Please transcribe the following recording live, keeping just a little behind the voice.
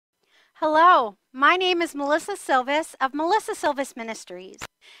Hello, my name is Melissa Silvis of Melissa Silvis Ministries,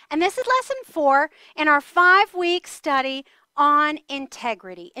 and this is lesson 4 in our 5-week study on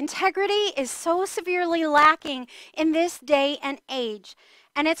integrity. Integrity is so severely lacking in this day and age,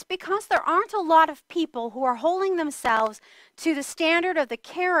 and it's because there aren't a lot of people who are holding themselves to the standard of the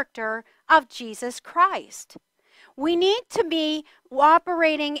character of Jesus Christ. We need to be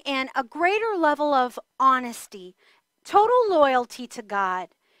operating in a greater level of honesty, total loyalty to God,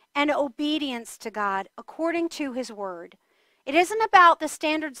 and obedience to God according to His Word. It isn't about the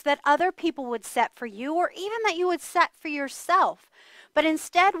standards that other people would set for you or even that you would set for yourself. But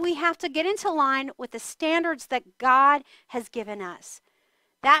instead, we have to get into line with the standards that God has given us.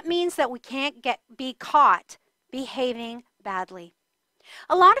 That means that we can't be caught behaving badly.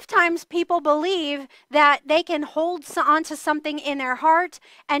 A lot of times people believe that they can hold on to something in their heart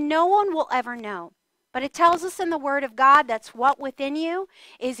and no one will ever know. But it tells us in the Word of God that's what within you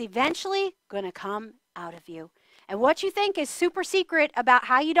is eventually going to come out of you. And what you think is super secret about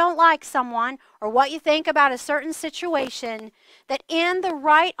how you don't like someone or what you think about a certain situation, that in the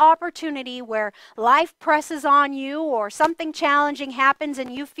right opportunity where life presses on you or something challenging happens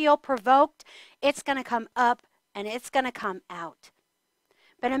and you feel provoked, it's going to come up and it's going to come out.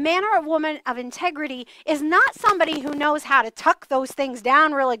 But a man or a woman of integrity is not somebody who knows how to tuck those things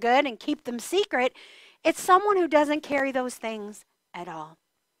down really good and keep them secret. It's someone who doesn't carry those things at all.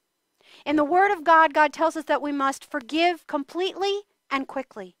 In the Word of God, God tells us that we must forgive completely and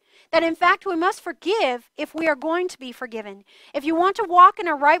quickly. That in fact we must forgive if we are going to be forgiven. If you want to walk in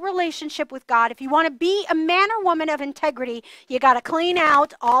a right relationship with God, if you want to be a man or woman of integrity, you got to clean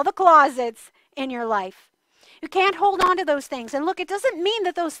out all the closets in your life. You can't hold on to those things. And look, it doesn't mean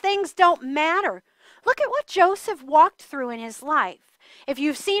that those things don't matter. Look at what Joseph walked through in his life. If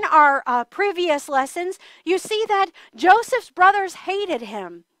you've seen our previous lessons, you see that Joseph's brothers hated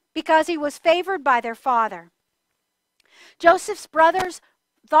him because he was favored by their father. Joseph's brothers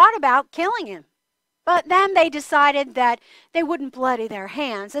thought about killing him, but then they decided that they wouldn't bloody their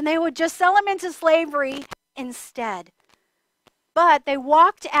hands and they would just sell him into slavery instead. But they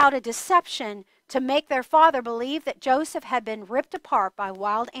walked out a deception to make their father believe that Joseph had been ripped apart by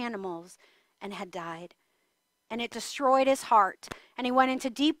wild animals and had died. And it destroyed his heart, and he went into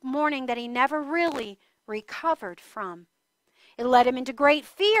deep mourning that he never really recovered from. It led him into great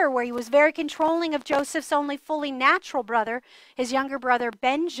fear, where he was very controlling of Joseph's only fully natural brother, his younger brother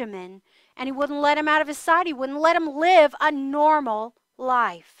Benjamin, and he wouldn't let him out of his sight. He wouldn't let him live a normal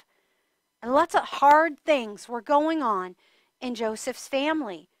life. And lots of hard things were going on in Joseph's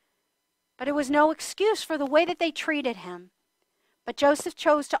family. But it was no excuse for the way that they treated him. But Joseph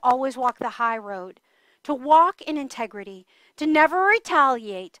chose to always walk the high road, to walk in integrity, to never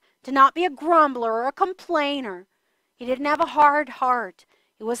retaliate, to not be a grumbler or a complainer. He didn't have a hard heart.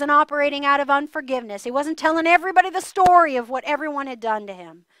 He wasn't operating out of unforgiveness. He wasn't telling everybody the story of what everyone had done to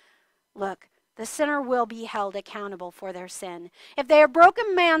him. Look, the sinner will be held accountable for their sin. If they have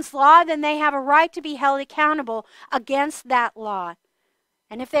broken man's law, then they have a right to be held accountable against that law.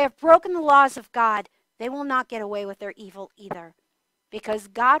 And if they have broken the laws of God, they will not get away with their evil either, because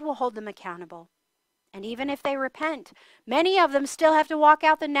God will hold them accountable. And even if they repent, many of them still have to walk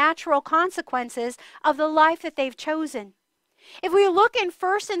out the natural consequences of the life that they've chosen. If we look in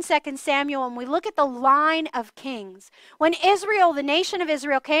 1 and 2 Samuel and we look at the line of kings, when Israel, the nation of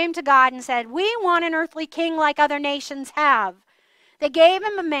Israel, came to God and said, "We want an earthly king like other nations have," they gave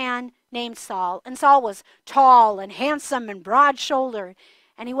him a man named Saul. And Saul was tall and handsome and broad-shouldered.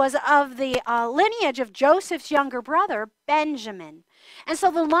 And he was of the lineage of Joseph's younger brother, Benjamin. And so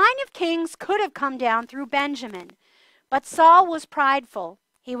the line of kings could have come down through Benjamin. But Saul was prideful,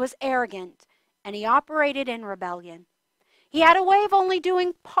 he was arrogant, and he operated in rebellion. He had a way of only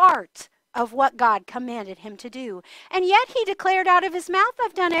doing part of what God commanded him to do. And yet he declared out of his mouth,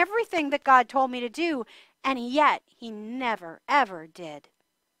 "I've done everything that God told me to do." And yet he never, ever did.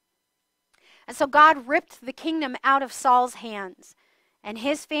 And so God ripped the kingdom out of Saul's hands. And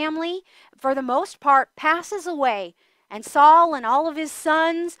his family, for the most part, passes away. And Saul and all of his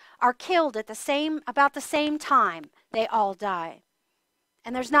sons are killed at about the same time. They all die.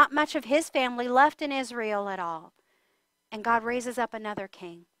 And there's not much of his family left in Israel at all. And God raises up another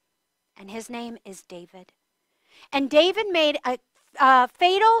king. And his name is David. And David made a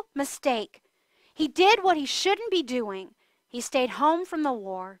fatal mistake. He did what he shouldn't be doing. He stayed home from the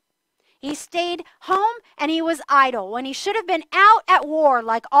war. He stayed home and he was idle when he should have been out at war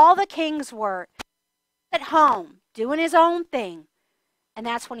like all the kings were. At home, doing his own thing. And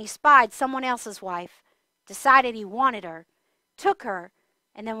that's when he spied someone else's wife, decided he wanted her, took her,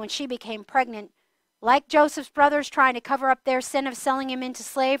 and then when she became pregnant, like Joseph's brothers trying to cover up their sin of selling him into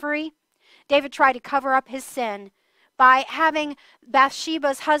slavery, David tried to cover up his sin by having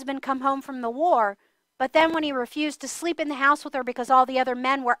Bathsheba's husband come home from the war. But then when he refused to sleep in the house with her because all the other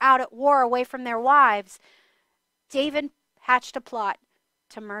men were out at war away from their wives, David hatched a plot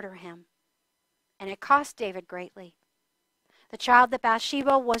to murder him. And it cost David greatly. The child that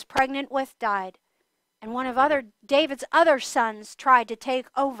Bathsheba was pregnant with died. And one of David's other sons tried to take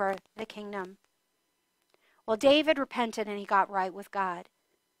over the kingdom. Well, David repented and he got right with God.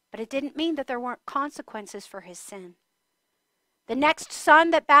 But it didn't mean that there weren't consequences for his sin. The next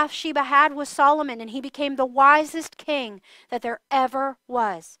son that Bathsheba had was Solomon, and he became the wisest king that there ever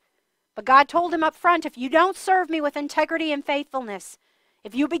was. But God told him up front, if you don't serve me with integrity and faithfulness,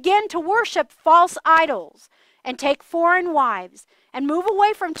 if you begin to worship false idols and take foreign wives and move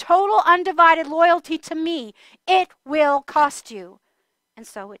away from total undivided loyalty to me, it will cost you. And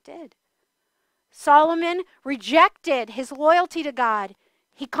so it did. Solomon rejected his loyalty to God.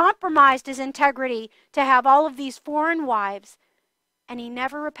 He compromised his integrity to have all of these foreign wives, and he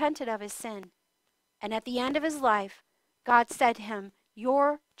never repented of his sin. And at the end of his life, God said to him,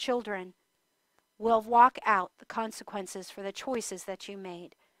 your children will walk out the consequences for the choices that you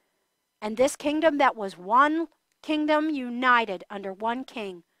made. And this kingdom that was one kingdom united under one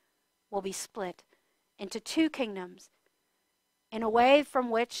king will be split into two kingdoms in a way from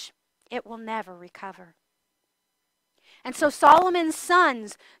which it will never recover. And so Solomon's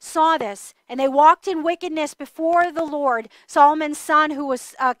sons saw this, and they walked in wickedness before the Lord. Solomon's son, who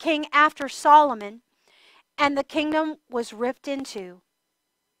was king after Solomon, and the kingdom was ripped into,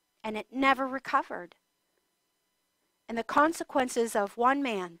 and it never recovered. And the consequences of one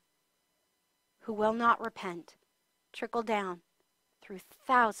man who will not repent trickle down through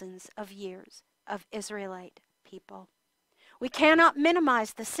thousands of years of Israelite people. We cannot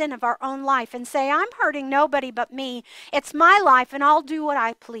minimize the sin of our own life and say, I'm hurting nobody but me. It's my life and I'll do what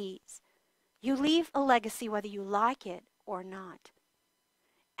I please. You leave a legacy whether you like it or not.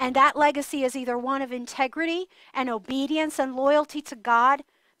 And that legacy is either one of integrity and obedience and loyalty to God.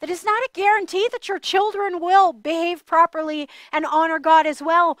 That is not a guarantee that your children will behave properly and honor God as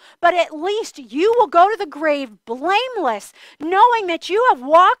well. But at least you will go to the grave blameless, knowing that you have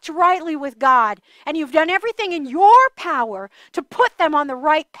walked rightly with God and you've done everything in your power to put them on the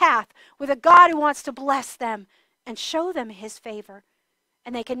right path with a God who wants to bless them and show them his favor.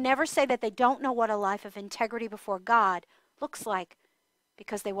 And they can never say that they don't know what a life of integrity before God looks like,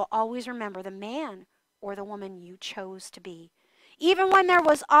 because they will always remember the man or the woman you chose to be. Even when there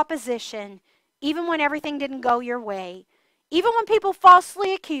was opposition, even when everything didn't go your way, even when people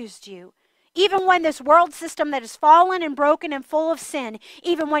falsely accused you, even when this world system that is fallen and broken and full of sin,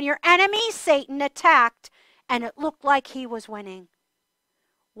 even when your enemy, Satan, attacked and it looked like he was winning,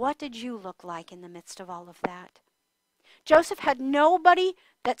 what did you look like in the midst of all of that? Joseph had nobody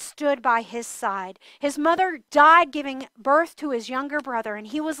that stood by his side. His mother died giving birth to his younger brother, and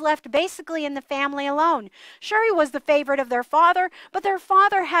he was left basically in the family alone. Sure, he was the favorite of their father, but their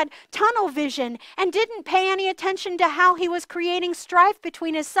father had tunnel vision and didn't pay any attention to how he was creating strife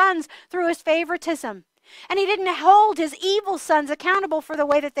between his sons through his favoritism. And he didn't hold his evil sons accountable for the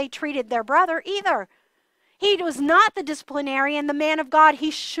way that they treated their brother either. He was not the disciplinarian, the man of God he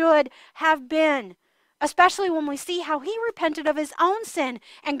should have been. Especially when we see how he repented of his own sin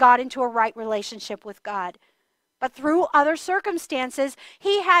and got into a right relationship with God. But through other circumstances,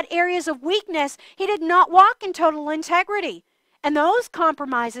 he had areas of weakness. He did not walk in total integrity. And those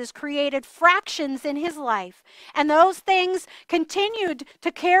compromises created fractions in his life. And those things continued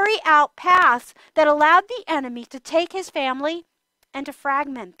to carry out paths that allowed the enemy to take his family and to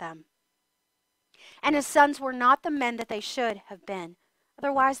fragment them. And his sons were not the men that they should have been.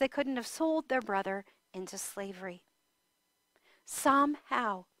 Otherwise, they couldn't have sold their brother into slavery.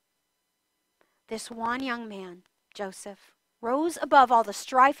 Somehow, this one young man, Joseph, rose above all the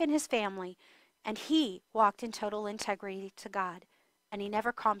strife in his family, and he walked in total integrity to God, and he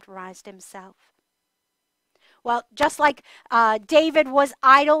never compromised himself. Well, just like David was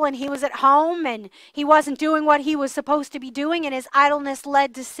idle and he was at home and he wasn't doing what he was supposed to be doing, and his idleness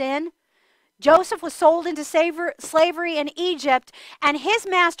led to sin, Joseph was sold into slavery in Egypt, and his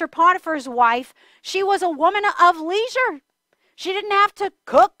master Potiphar's wife, she was a woman of leisure. She didn't have to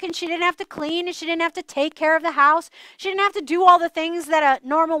cook, and she didn't have to clean, and she didn't have to take care of the house. She didn't have to do all the things that a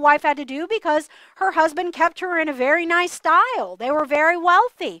normal wife had to do because her husband kept her in a very nice style. They were very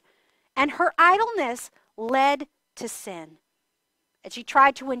wealthy. And her idleness led to sin. And she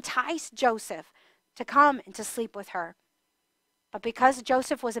tried to entice Joseph to come and to sleep with her. But because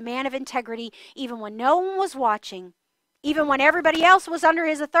Joseph was a man of integrity, even when no one was watching, even when everybody else was under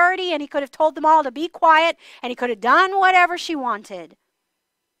his authority and he could have told them all to be quiet and he could have done whatever she wanted,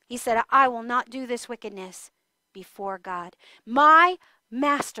 He said, I will not do this wickedness before God. My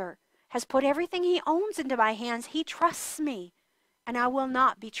master has put everything he owns into my hands. He trusts me, and I will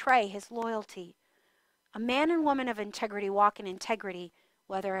not betray his loyalty. A man and woman of integrity walk in integrity,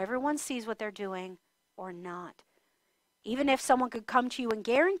 whether everyone sees what they're doing or not. Even if someone could come to you and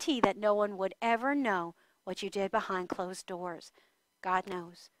guarantee that no one would ever know what you did behind closed doors, God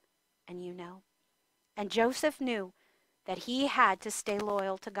knows, and you know. And Joseph knew that he had to stay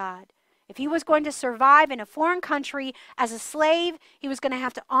loyal to God. If he was going to survive in a foreign country as a slave, he was going to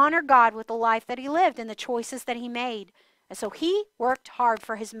have to honor God with the life that he lived and the choices that he made. And so he worked hard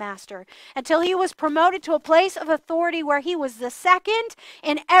for his master until he was promoted to a place of authority where he was the second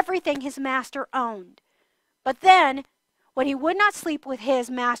in everything his master owned. But then, when he would not sleep with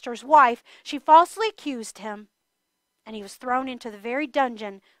his master's wife, she falsely accused him, and he was thrown into the very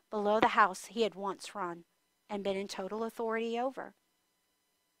dungeon below the house he had once run and been in total authority over.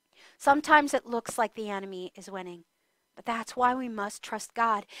 Sometimes it looks like the enemy is winning, but that's why we must trust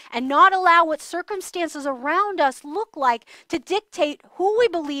God and not allow what circumstances around us look like to dictate who we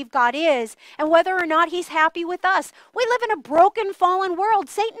believe God is and whether or not he's happy with us. We live in a broken, fallen world.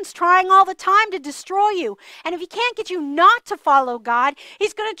 Satan's trying all the time to destroy you. And if he can't get you not to follow God,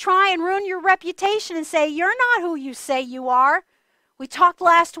 he's going to try and ruin your reputation and say, you're not who you say you are. We talked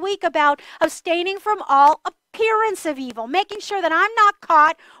last week about abstaining from all appearance of evil, making sure that I'm not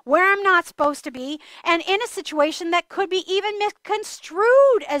caught where I'm not supposed to be and in a situation that could be even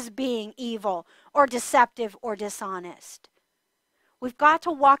misconstrued as being evil or deceptive or dishonest. We've got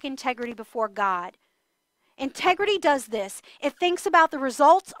to walk integrity before God. Integrity does this. It thinks about the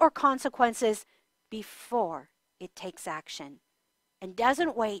results or consequences before it takes action and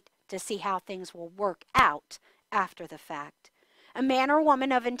doesn't wait to see how things will work out after the fact. A man or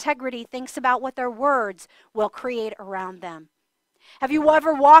woman of integrity thinks about what their words will create around them. Have you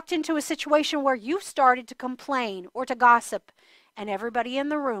ever walked into a situation where you started to complain or to gossip, and everybody in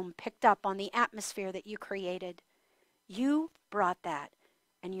the room picked up on the atmosphere that you created? You brought that,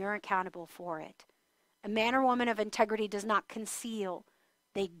 and you're accountable for it. A man or woman of integrity does not conceal.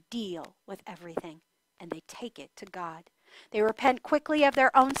 They deal with everything, and they take it to God. They repent quickly of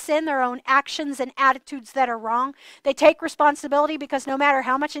their own sin, their own actions and attitudes that are wrong. They take responsibility because no matter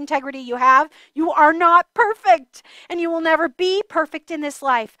how much integrity you have, you are not perfect. And you will never be perfect in this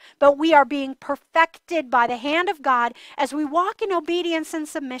life. But we are being perfected by the hand of God as we walk in obedience and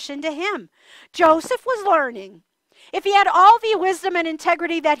submission to him. Joseph was learning. If he had all the wisdom and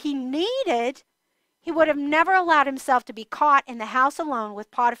integrity that he needed, he would have never allowed himself to be caught in the house alone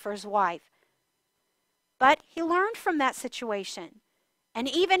with Potiphar's wife. But he learned from that situation, and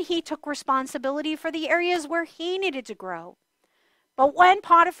even he took responsibility for the areas where he needed to grow. But when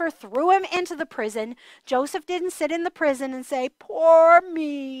Potiphar threw him into the prison, Joseph didn't sit in the prison and say, "Poor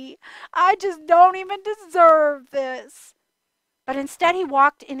me, I just don't even deserve this." But instead he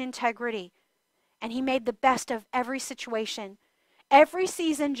walked in integrity, and he made the best of every situation. Every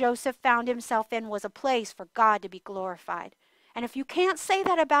season Joseph found himself in was a place for God to be glorified. And if you can't say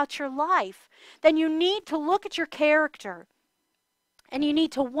that about your life, then you need to look at your character. And you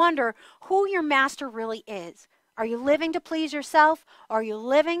need to wonder who your master really is. Are you living to please yourself, or are you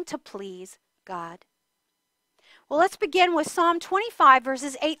living to please God? Well, let's begin with Psalm 25,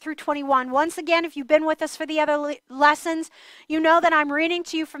 verses 8 through 21. Once again, if you've been with us for the other lessons, you know that I'm reading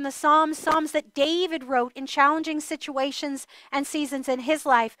to you from the Psalms that David wrote in challenging situations and seasons in his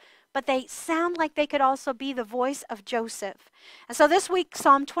life. But they sound like they could also be the voice of Joseph. And so this week,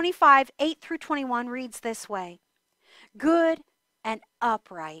 Psalm 25, 8 through 21 reads this way. Good and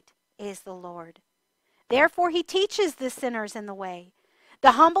upright is the Lord. Therefore he teaches the sinners in the way.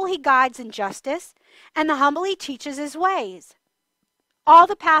 The humble he guides in justice, and the humble he teaches his ways. All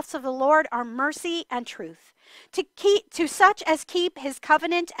the paths of the Lord are mercy and truth, to such as keep his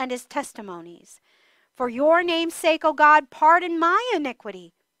covenant and his testimonies. For your name's sake, O God, pardon my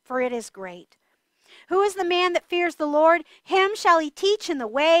iniquity, for it is great. Who is the man that fears the Lord? Him shall he teach in the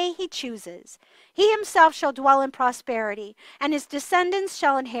way he chooses. He himself shall dwell in prosperity, and his descendants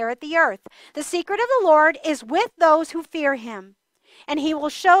shall inherit the earth. The secret of the Lord is with those who fear him, and he will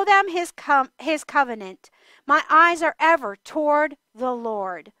show them his covenant. My eyes are ever toward the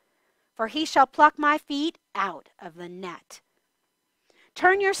Lord, for he shall pluck my feet out of the net.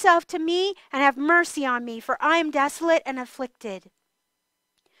 Turn yourself to me and have mercy on me, for I am desolate and afflicted.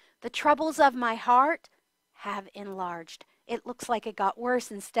 The troubles of my heart have enlarged. It looks like it got worse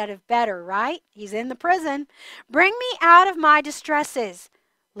instead of better, right? He's in the prison. Bring me out of my distresses.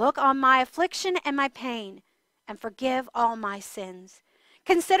 Look on my affliction and my pain, and forgive all my sins.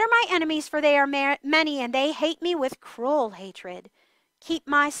 Consider my enemies, for they are many, and they hate me with cruel hatred. Keep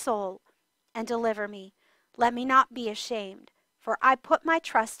my soul and deliver me. Let me not be ashamed, for I put my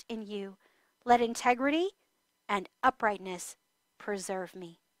trust in you. Let integrity and uprightness preserve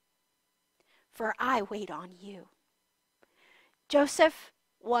me, for I wait on you. Joseph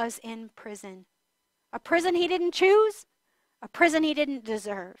was in prison. A prison he didn't choose, a prison he didn't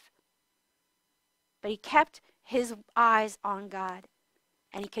deserve. But he kept his eyes on God,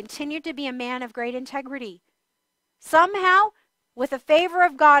 and he continued to be a man of great integrity. Somehow, with the favor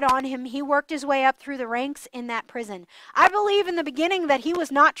of God on him, he worked his way up through the ranks in that prison. I believe in the beginning that he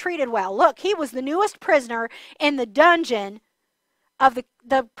was not treated well. Look, he was the newest prisoner in the dungeon of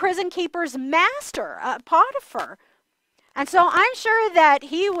the prison keeper's master, Potiphar. And so I'm sure that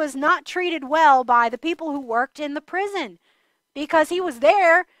he was not treated well by the people who worked in the prison, because he was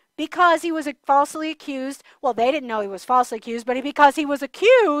there because he was falsely accused. Well, they didn't know he was falsely accused, but because he was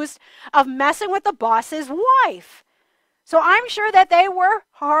accused of messing with the boss's wife. So I'm sure that they were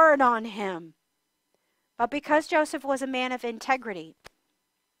hard on him. But because Joseph was a man of integrity,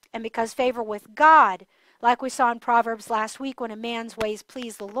 and because favor with God, like we saw in Proverbs last week, when a man's ways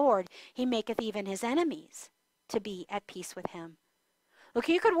please the Lord, he maketh even his enemies to be at peace with him. Look,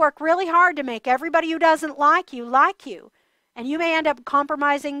 you could work really hard to make everybody who doesn't like you. And you may end up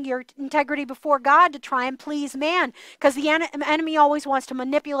compromising your integrity before God to try and please man, because the enemy always wants to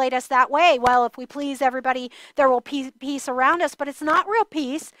manipulate us that way. Well, if we please everybody, there will be peace around us. But it's not real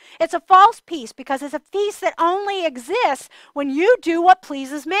peace. It's a false peace, because it's a peace that only exists when you do what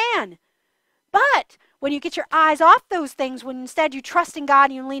pleases man. But when you get your eyes off those things, when instead you trust in God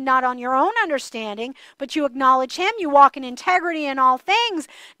and you lean not on your own understanding, but you acknowledge Him, you walk in integrity in all things,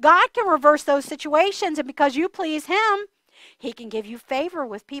 God can reverse those situations. And because you please Him, He can give you favor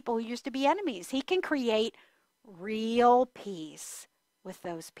with people who used to be enemies. He can create real peace with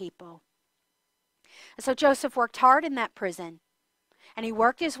those people. And so Joseph worked hard in that prison, and he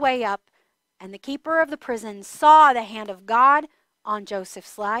worked his way up, and the keeper of the prison saw the hand of God on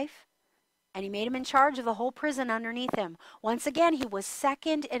Joseph's life, and he made him in charge of the whole prison underneath him. Once again, he was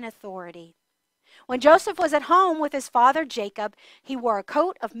second in authority. When Joseph was at home with his father Jacob, he wore a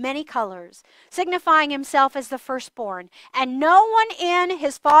coat of many colors, signifying himself as the firstborn. And no one in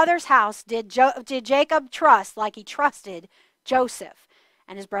his father's house did Jacob trust like he trusted Joseph.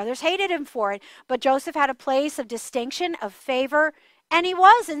 And his brothers hated him for it. But Joseph had a place of distinction, of favor, and he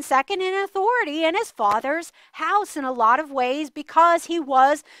was in second in authority in his father's house in a lot of ways, because he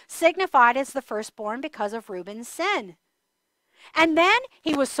was signified as the firstborn because of Reuben's sin. And then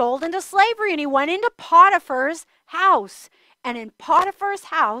he was sold into slavery, and he went into Potiphar's house. And in Potiphar's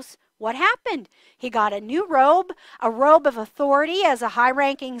house, what happened? He got a new robe, a robe of authority as a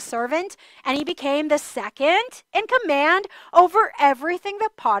high-ranking servant, and he became the second in command over everything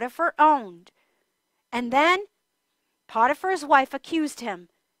that Potiphar owned. And then Potiphar's wife accused him,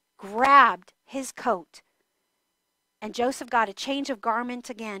 grabbed his coat, and Joseph got a change of garment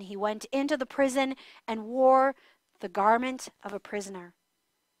again. He went into the prison and wore the garment of a prisoner.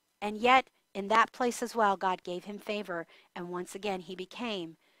 And yet, in that place as well, God gave him favor, and once again he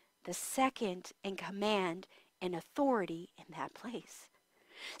became the second in command and authority in that place.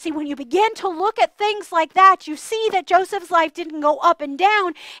 See, when you begin to look at things like that, you see that Joseph's life didn't go up and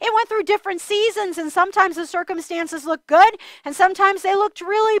down. It went through different seasons, and sometimes the circumstances looked good, and sometimes they looked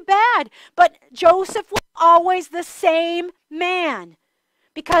really bad. But Joseph was always the same man,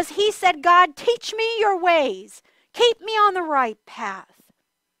 because he said, God, teach me your ways. Keep me on the right path.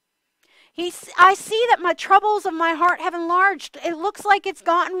 I see that my troubles of my heart have enlarged. It looks like it's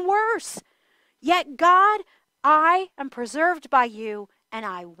gotten worse. Yet, God, I am preserved by you, and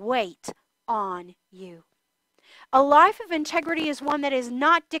I wait on you. A life of integrity is one that is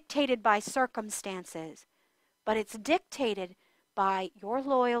not dictated by circumstances, but it's dictated by your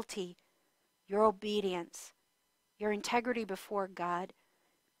loyalty, your obedience, your integrity before God,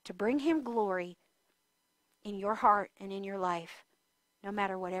 to bring Him glory in your heart and in your life, no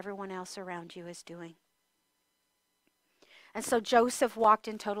matter what everyone else around you is doing. And so Joseph walked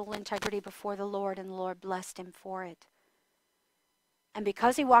in total integrity before the Lord, and the Lord blessed him for it. And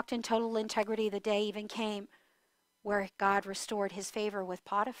because he walked in total integrity, the day even came where God restored his favor with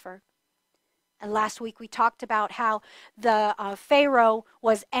Potiphar. And last week we talked about how the Pharaoh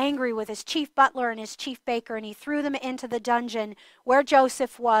was angry with his chief butler and his chief baker, and he threw them into the dungeon where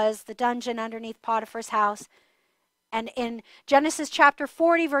Joseph was, the dungeon underneath Potiphar's house. And in Genesis chapter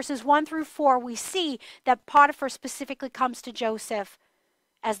 40, verses 1 through 4, we see that Potiphar specifically comes to Joseph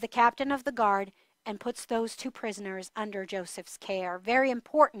as the captain of the guard and puts those two prisoners under Joseph's care. Very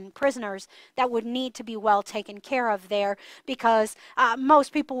important prisoners that would need to be well taken care of there, because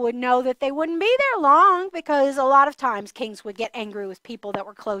most people would know that they wouldn't be there long, because a lot of times kings would get angry with people that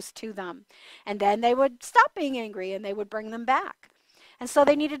were close to them. And then they would stop being angry and they would bring them back. And so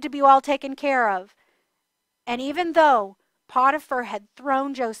they needed to be well taken care of. And even though Potiphar had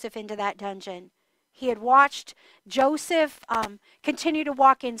thrown Joseph into that dungeon, he had watched Joseph continue to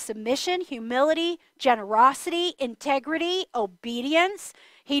walk in submission, humility, generosity, integrity, obedience.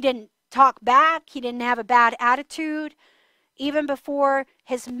 He didn't talk back. He didn't have a bad attitude, even before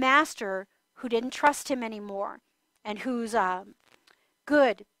his master, who didn't trust him anymore and whose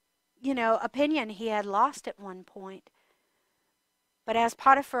good, opinion he had lost at one point. But as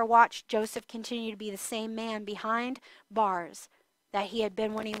Potiphar watched Joseph continue to be the same man behind bars that he had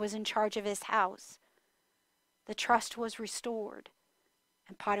been when he was in charge of his house, the trust was restored.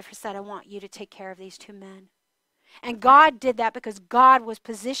 And Potiphar said, I want you to take care of these two men. And God did that because God was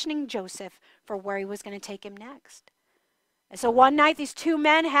positioning Joseph for where he was going to take him next. And so one night these two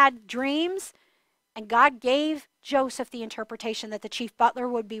men had dreams, and God gave Joseph the interpretation that the chief butler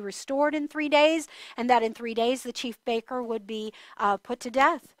would be restored in 3 days, and that in 3 days the chief baker would be put to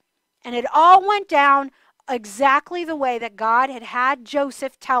death. And it all went down exactly the way that God had had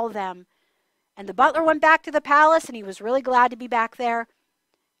Joseph tell them. And the butler went back to the palace, and he was really glad to be back there.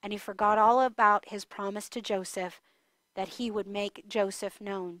 And he forgot all about his promise to Joseph that he would make Joseph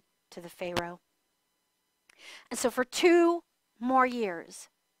known to the Pharaoh. And so for 2 more years,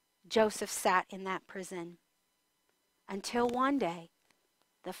 Joseph sat in that prison until one day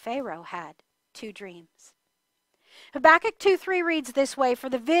the Pharaoh had 2 dreams. Habakkuk 2:3 reads this way, for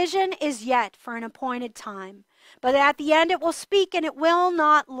the vision is yet for an appointed time, but at the end it will speak and it will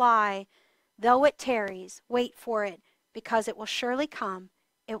not lie. Though it tarries, wait for it, because it will surely come,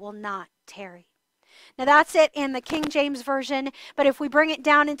 it will not tarry. Now that's it in the King James Version, but if we bring it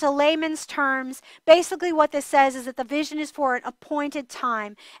down into layman's terms, basically what this says is that the vision is for an appointed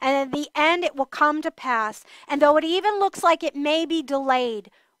time, and at the end it will come to pass. And though it even looks like it may be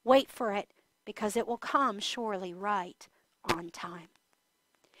delayed, wait for it, because it will come surely right on time.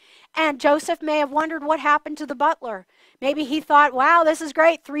 And Joseph may have wondered what happened to the butler. Maybe he thought, wow, this is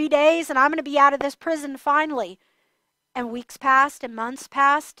great, 3 days, and I'm going to be out of this prison finally. And weeks passed, and months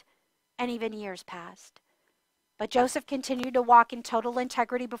passed, and even years passed. But Joseph continued to walk in total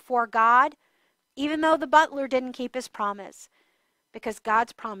integrity before God, even though the butler didn't keep his promise, because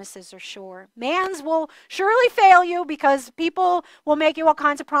God's promises are sure. Man's will surely fail you, because people will make you all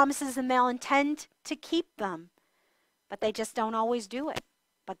kinds of promises and they'll intend to keep them. But they just don't always do it.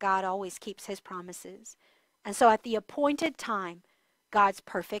 But God always keeps his promises. And so at the appointed time, God's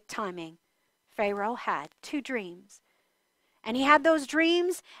perfect timing, Pharaoh had 2 dreams. And he had those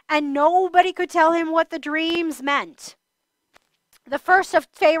dreams, and nobody could tell him what the dreams meant. The first of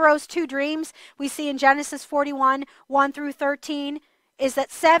Pharaoh's 2 dreams we see in Genesis 41, 1 through 13, is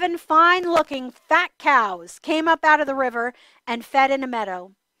that 7 fine-looking fat cows came up out of the river and fed in a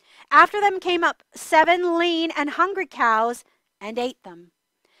meadow. After them came up 7 lean and hungry cows and ate them.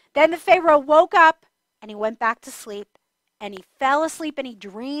 Then the Pharaoh woke up, and he went back to sleep, and he fell asleep, and he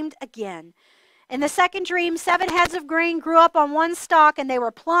dreamed again. In the second dream, 7 heads of grain grew up on one stalk, and they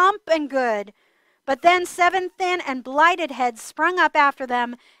were plump and good. But then 7 thin and blighted heads sprung up after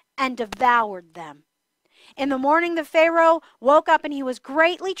them and devoured them. In the morning, the Pharaoh woke up, and he was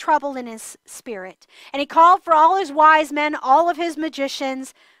greatly troubled in his spirit. And he called for all his wise men, all of his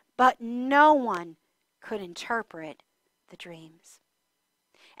magicians, but no one could interpret the dreams.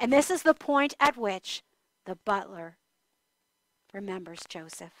 And this is the point at which the butler remembers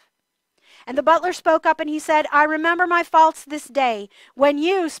Joseph. And the butler spoke up and he said, I remember my faults this day, when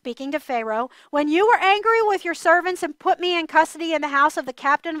you, speaking to Pharaoh, when you were angry with your servants and put me in custody in the house of the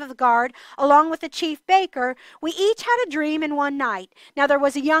captain of the guard, along with the chief baker. We each had a dream in one night. Now there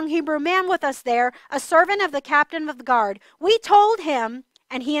was a young Hebrew man with us there, a servant of the captain of the guard. We told him,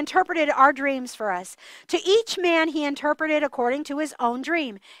 and he interpreted our dreams for us. To each man he interpreted according to his own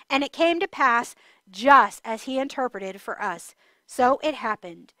dream. And it came to pass just as he interpreted for us. So it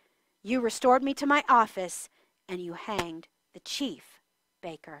happened. You restored me to my office, and you hanged the chief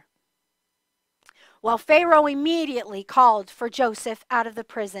baker. Well, Pharaoh immediately called for Joseph out of the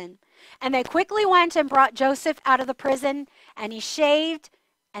prison. And they quickly went and brought Joseph out of the prison, and he shaved,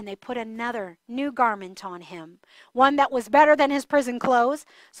 and they put another new garment on him, one that was better than his prison clothes,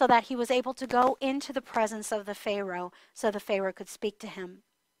 so that he was able to go into the presence of the Pharaoh, so the Pharaoh could speak to him.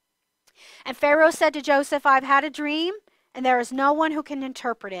 And Pharaoh said to Joseph, I've had a dream, and there is no one who can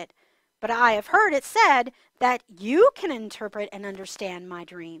interpret it. But I have heard it said that you can interpret and understand my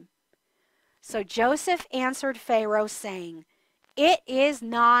dream. So Joseph answered Pharaoh, saying, "It is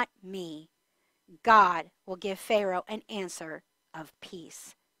not me. God will give Pharaoh an answer of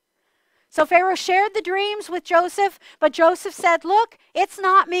peace." So Pharaoh shared the dreams with Joseph, but Joseph said, "Look, it's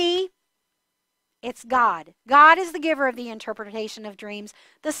not me. It's God. God is the giver of the interpretation of dreams."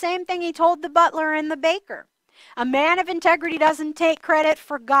 The same thing he told the butler and the baker. A man of integrity doesn't take credit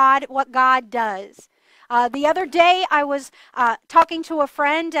for God, what God does. The other day, I was talking to a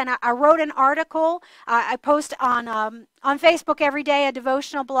friend, and I wrote an article. I post on Facebook every day, a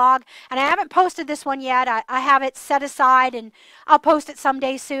devotional blog, and I haven't posted this one yet. I have it set aside, and I'll post it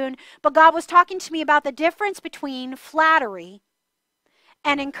someday soon. But God was talking to me about the difference between flattery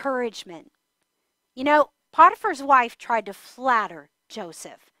and encouragement. You know, Potiphar's wife tried to flatter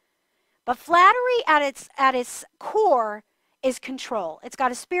Joseph. But flattery at its core is control. It's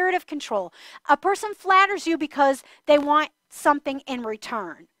got a spirit of control. A person flatters you because they want something in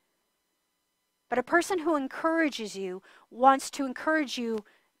return. But a person who encourages you wants to encourage you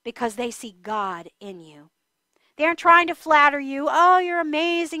because they see God in you. They aren't trying to flatter you. "Oh, you're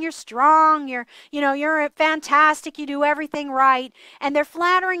amazing, you're strong, you're fantastic, you do everything right." And they're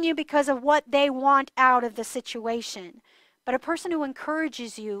flattering you because of what they want out of the situation. But a person who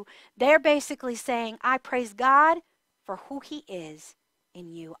encourages you, they're basically saying, "I praise God for who he is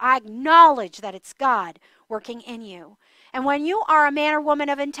in you. I acknowledge that it's God working in you." And when you are a man or woman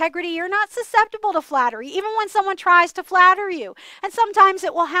of integrity, you're not susceptible to flattery, even when someone tries to flatter you. And sometimes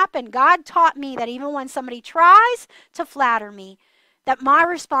it will happen. God taught me that even when somebody tries to flatter me, that my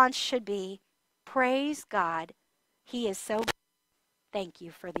response should be, "Praise God. He is so good. Thank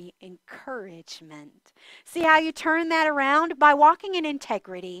you for the encouragement." See how you turn that around? By walking in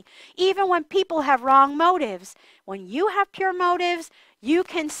integrity, even when people have wrong motives. When you have pure motives, you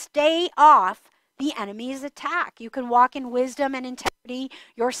can stay off the enemy's attack. You can walk in wisdom and integrity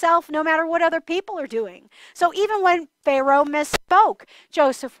yourself, no matter what other people are doing. So even when Pharaoh misspoke,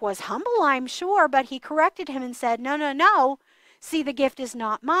 Joseph was humble, I'm sure, but he corrected him and said, "No, no, no. See, the gift is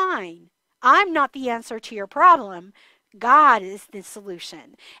not mine. I'm not the answer to your problem. God is the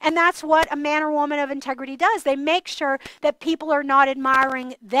solution." And that's what a man or woman of integrity does. They make sure that people are not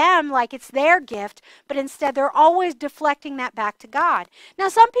admiring them like it's their gift, but instead they're always deflecting that back to God. Now,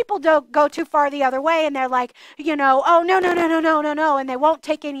 some people don't go too far the other way, and they're like, "Oh, no, no, no, no, no, no, no," and they won't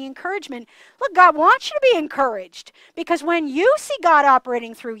take any encouragement. Look, God wants you to be encouraged, because when you see God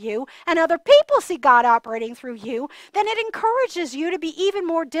operating through you and other people see God operating through you, then it encourages you to be even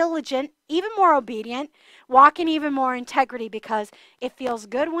more diligent, even more obedient, walk in even more integrity, because it feels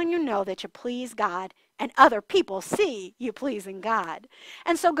good when you know that you please God and other people see you pleasing God.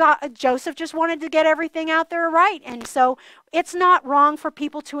 And so Joseph just wanted to get everything out there right. And so it's not wrong for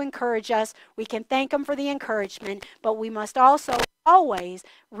people to encourage us. We can thank them for the encouragement, but we must also always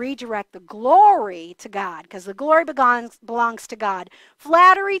redirect the glory to God, because the glory belongs to God.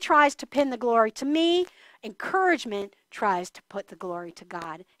 Flattery tries to pin the glory to me. Encouragement tries to put the glory to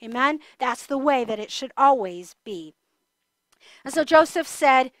God. Amen? That's the way that it should always be. And so Joseph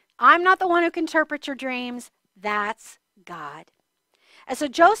said, "I'm not the one who can interpret your dreams. That's God." And so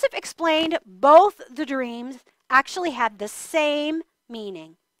Joseph explained both the dreams actually had the same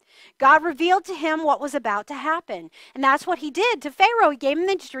meaning. God revealed to him what was about to happen. And that's what he did to Pharaoh. He gave him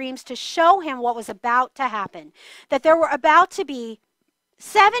the dreams to show him what was about to happen. That there were about to be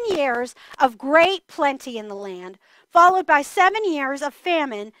 7 years of great plenty in the land, followed by 7 years of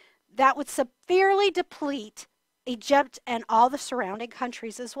famine that would severely deplete Egypt and all the surrounding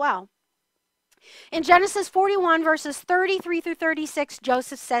countries as well. In Genesis 41, verses 33 through 36,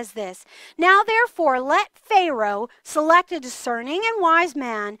 Joseph says this: "Now therefore let Pharaoh select a discerning and wise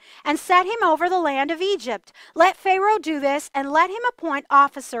man and set him over the land of Egypt. Let Pharaoh do this, and let him appoint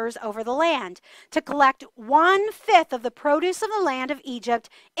officers over the land to collect 1/5 of the produce of the land of Egypt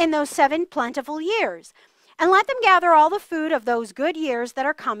in those 7 plentiful years. And let them gather all the food of those good years that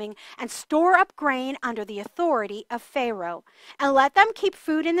are coming, and store up grain under the authority of Pharaoh. And let them keep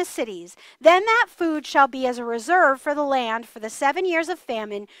food in the cities. Then that food shall be as a reserve for the land for the 7 years of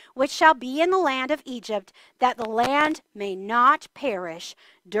famine, which shall be in the land of Egypt, that the land may not perish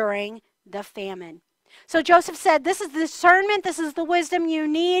during the famine." So Joseph said, this is the discernment, this is the wisdom you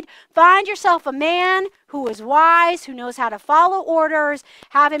need. Find yourself a man who is wise, who knows how to follow orders.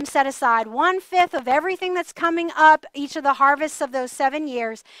 Have him set aside 1/5 of everything that's coming up, each of the harvests of those 7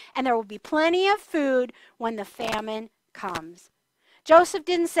 years, and there will be plenty of food when the famine comes. Joseph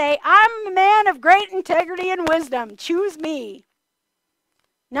didn't say, "I'm a man of great integrity and wisdom, choose me."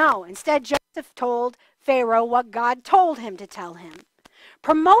 No, instead Joseph told Pharaoh what God told him to tell him.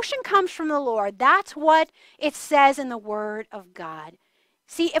 Promotion comes from the Lord. That's what it says in the Word of God.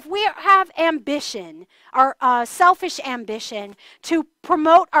 See, if we have ambition, our selfish ambition to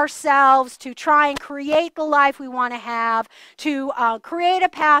promote ourselves, to try and create the life we want to have, to create a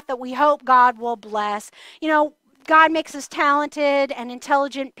path that we hope God will bless, God makes us talented and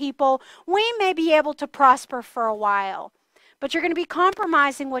intelligent people. We may be able to prosper for a while, but you're going to be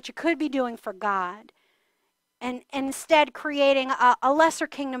compromising what you could be doing for God. And instead creating a lesser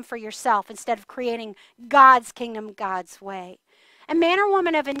kingdom for yourself instead of creating God's kingdom God's way. A man or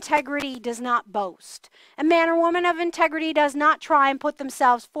woman of integrity does not boast. A man or woman of integrity does not try and put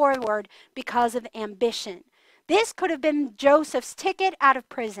themselves forward because of ambition. This could have been Joseph's ticket out of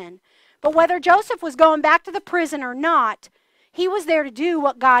prison. But whether Joseph was going back to the prison or not, he was there to do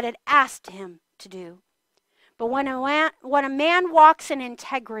what God had asked him to do. But when a man walks in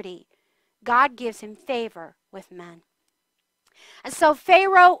integrity, God gives him favor with men. And so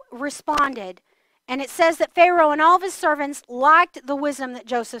Pharaoh responded. And it says that Pharaoh and all of his servants liked the wisdom that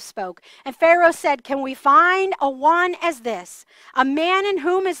Joseph spoke. And Pharaoh said, "Can we find a one as this, a man in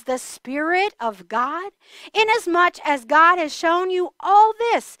whom is the Spirit of God? Inasmuch as God has shown you all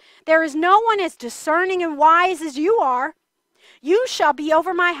this, there is no one as discerning and wise as you are. You shall be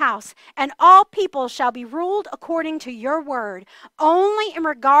over my house, and all people shall be ruled according to your word. Only in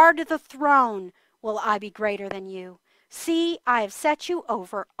regard to the throne will I be greater than you. See, I have set you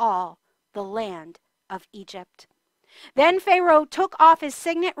over all the land of Egypt." Then Pharaoh took off his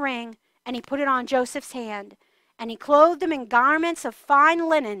signet ring, and he put it on Joseph's hand, and he clothed him in garments of fine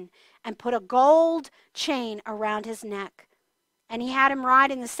linen, and put a gold chain around his neck. And he had him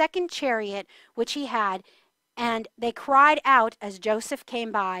ride in the second chariot which he had, and they cried out as Joseph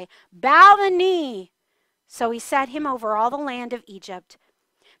came by, "Bow the knee!" So he set him over all the land of Egypt.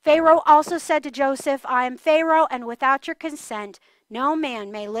 Pharaoh also said to Joseph, "I am Pharaoh, and without your consent no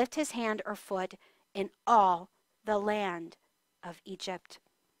man may lift his hand or foot in all the land of Egypt."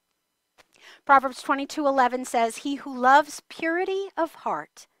 Proverbs 22:11 says, "He who loves purity of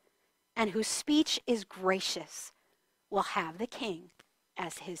heart and whose speech is gracious will have the king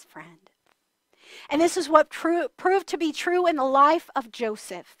as his friend." And this is what proved to be true in the life of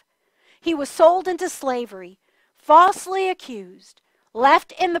Joseph. He was sold into slavery, falsely accused,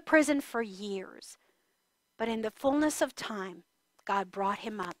 left in the prison for years. But in the fullness of time, God brought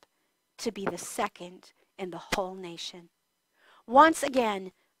him up to be the second in the whole nation. Once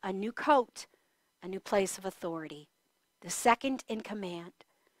again, a new coat, a new place of authority, the second in command.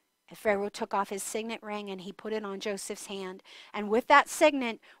 And Pharaoh took off his signet ring and he put it on Joseph's hand. And with that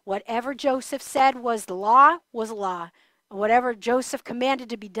signet, whatever Joseph said was law was law. And whatever Joseph commanded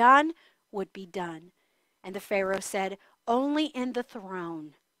to be done would be done. And the Pharaoh said, "Only in the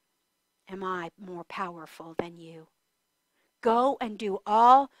throne am I more powerful than you. Go and do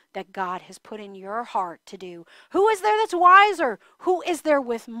all that God has put in your heart to do." Who is there that's wiser? Who is there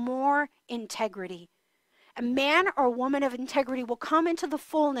with more integrity? A man or woman of integrity will come into the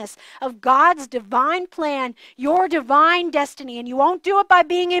fullness of God's divine plan, your divine destiny, and you won't do it by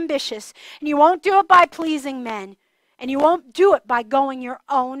being ambitious, and you won't do it by pleasing men, and you won't do it by going your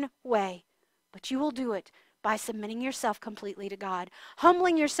own way, but you will do it by submitting yourself completely to God,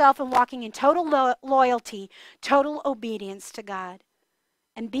 humbling yourself and walking in total loyalty, total obedience to God,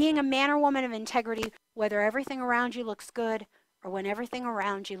 and being a man or woman of integrity, whether everything around you looks good or when everything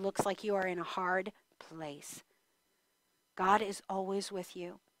around you looks like you are in a hard place. God is always with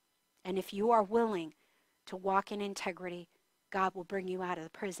you. And if you are willing to walk in integrity, God will bring you out of the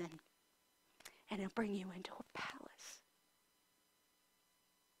prison and he'll bring you into a palace.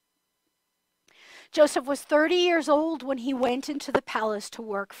 Joseph was 30 years old when he went into the palace to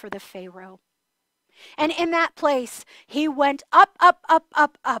work for the Pharaoh. And in that place, he went up, up, up,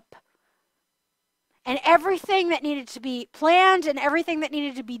 up, up. And everything that needed to be planned and everything that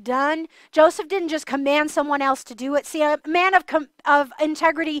needed to be done, Joseph didn't just command someone else to do it. See, a man of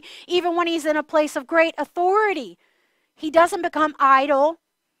integrity, even when he's in a place of great authority, he doesn't become idle.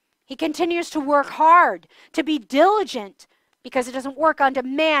 He continues to work hard, to be diligent, because he doesn't work unto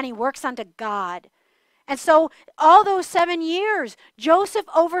man, he works unto God. And so all those 7 years, Joseph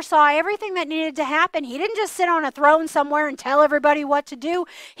oversaw everything that needed to happen. He didn't just sit on a throne somewhere and tell everybody what to do.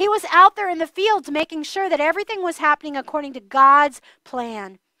 He was out there in the fields making sure that everything was happening according to God's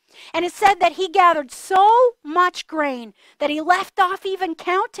plan. And it said that he gathered so much grain that he left off even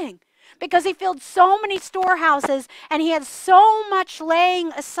counting because he filled so many storehouses and he had so much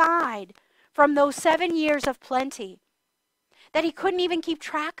laying aside from those 7 years of plenty that he couldn't even keep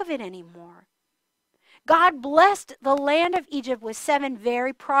track of it anymore. God blessed the land of Egypt with 7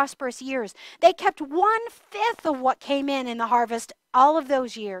 very prosperous years. They kept 1/5 of what came in the harvest all of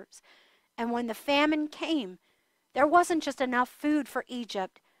those years. And when the famine came, There wasn't just enough food for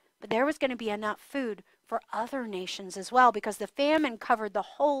Egypt, but there was going to be enough food for other nations as well, because the famine covered the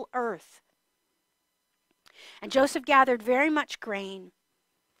whole earth. And Joseph gathered very much grain,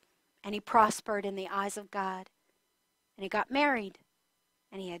 and he prospered in the eyes of God. And he got married,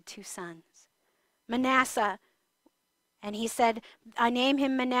 and he had 2 sons. Manasseh, and he said, I name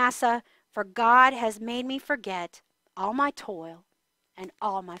him Manasseh, for God has made me forget all my toil and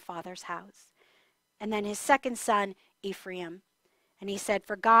all my father's house. And then his second son, Ephraim. And he said,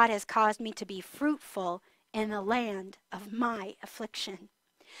 for God has caused me to be fruitful in the land of my affliction.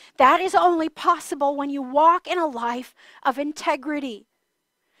 That is only possible when you walk in a life of integrity.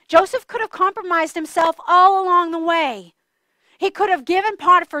 Joseph could have compromised himself all along the way. He could have given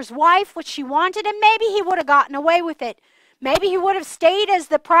Potiphar's wife what she wanted, and maybe he would have gotten away with it. Maybe he would have stayed as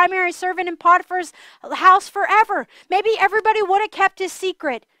the primary servant in Potiphar's house forever. Maybe everybody would have kept his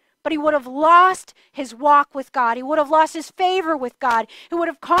secret, but he would have lost his walk with God. He would have lost his favor with God. He would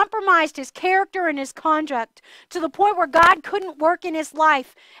have compromised his character and his conduct to the point where God couldn't work in his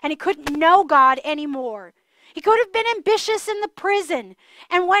life and he couldn't know God anymore. He could have been ambitious in the prison.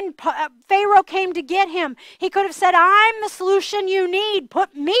 And when Pharaoh came to get him, he could have said, I'm the solution you need.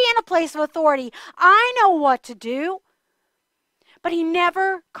 Put me in a place of authority. I know what to do. But he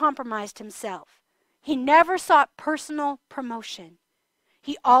never compromised himself. He never sought personal promotion.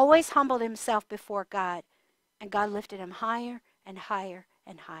 He always humbled himself before God. And God lifted him higher and higher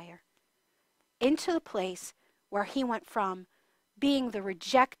and higher, into the place where he went from being the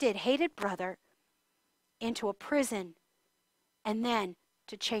rejected, hated brother into a prison, and then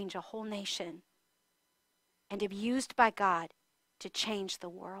to change a whole nation, and to be used by God to change the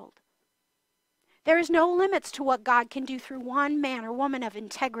world. There is no limits to what God can do through one man or woman of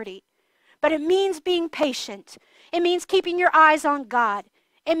integrity, but it means being patient. It means keeping your eyes on God.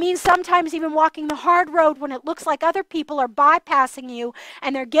 It means sometimes even walking the hard road when it looks like other people are bypassing you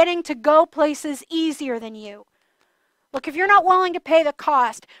and they're getting to go places easier than you. Look, if you're not willing to pay the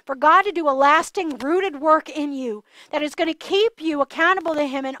cost for God to do a lasting, rooted work in you that is going to keep you accountable to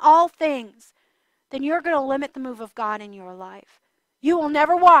Him in all things, then you're going to limit the move of God in your life. You will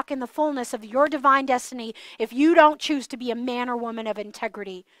never walk in the fullness of your divine destiny if you don't choose to be a man or woman of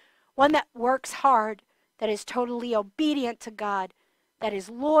integrity, one that works hard, that is totally obedient to God, that is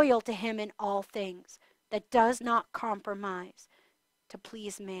loyal to Him in all things, that does not compromise to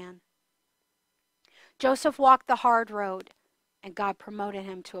please man. Joseph walked the hard road, and God promoted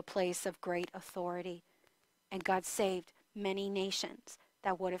him to a place of great authority. And God saved many nations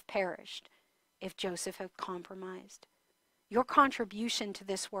that would have perished if Joseph had compromised. Your contribution to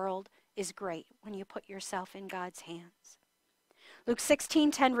this world is great when you put yourself in God's hands. Luke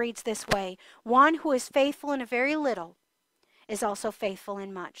 16:10 reads this way, one who is faithful in a very little is also faithful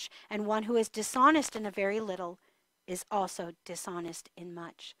in much, and one who is dishonest in a very little is also dishonest in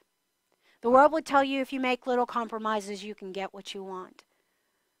much. The world would tell you if you make little compromises, you can get what you want.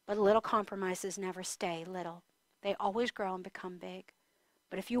 But little compromises never stay little. They always grow and become big.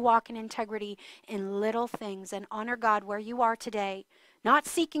 But if you walk in integrity in little things and honor God where you are today, not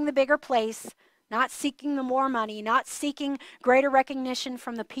seeking the bigger place, not seeking the more money, not seeking greater recognition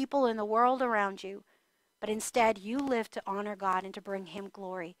from the people in the world around you, but instead you live to honor God and to bring Him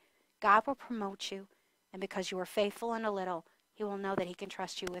glory, God will promote you. And because you are faithful in a little, He will know that He can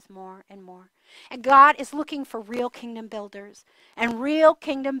trust you with more and more. And God is looking for real kingdom builders. And real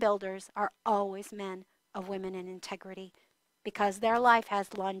kingdom builders are always men of women in integrity, because their life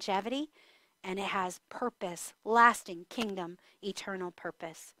has longevity and it has purpose, lasting kingdom, eternal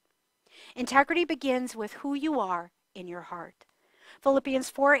purpose. Integrity begins with who you are in your heart.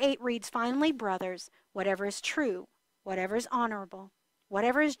 Philippians 4:8 reads, finally, brothers, whatever is true, whatever is honorable,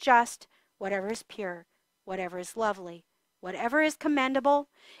 whatever is just, whatever is pure, whatever is lovely, whatever is commendable,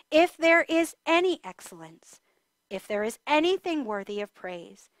 if there is any excellence, if there is anything worthy of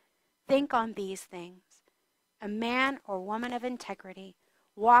praise, think on these things. A man or woman of integrity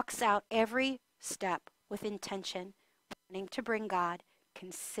walks out every step with intention, wanting to bring God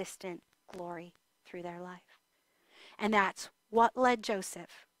consistent glory through their life. And that's what led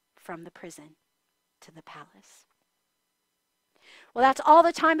Joseph from the prison to the palace. Well, that's all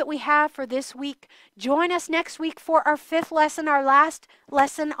the time that we have for this week. Join us next week for our 5th lesson, our last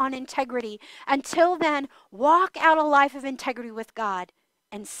lesson on integrity. Until then, walk out a life of integrity with God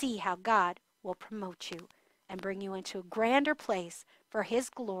and see how God will promote you and bring you into a grander place for His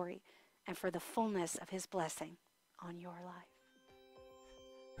glory and for the fullness of His blessing on your life.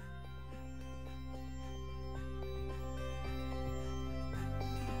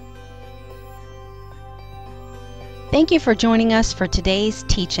 Thank you for joining us for today's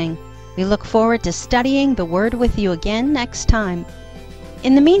teaching. We look forward to studying the Word with you again next time.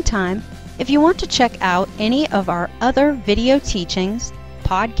 In the meantime, if you want to check out any of our other video teachings,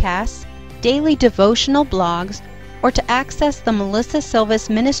 podcasts, daily devotional blogs, or to access the Melissa Silvis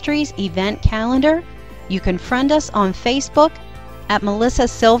Ministries event calendar, you can friend us on Facebook at Melissa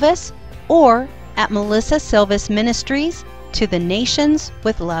Silvis or at Melissa Silvis Ministries to the Nations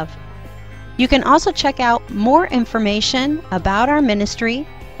with Love. You can also check out more information about our ministry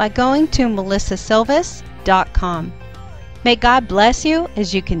by going to melissasilvis.com. May God bless you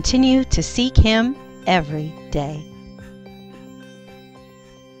as you continue to seek Him every day.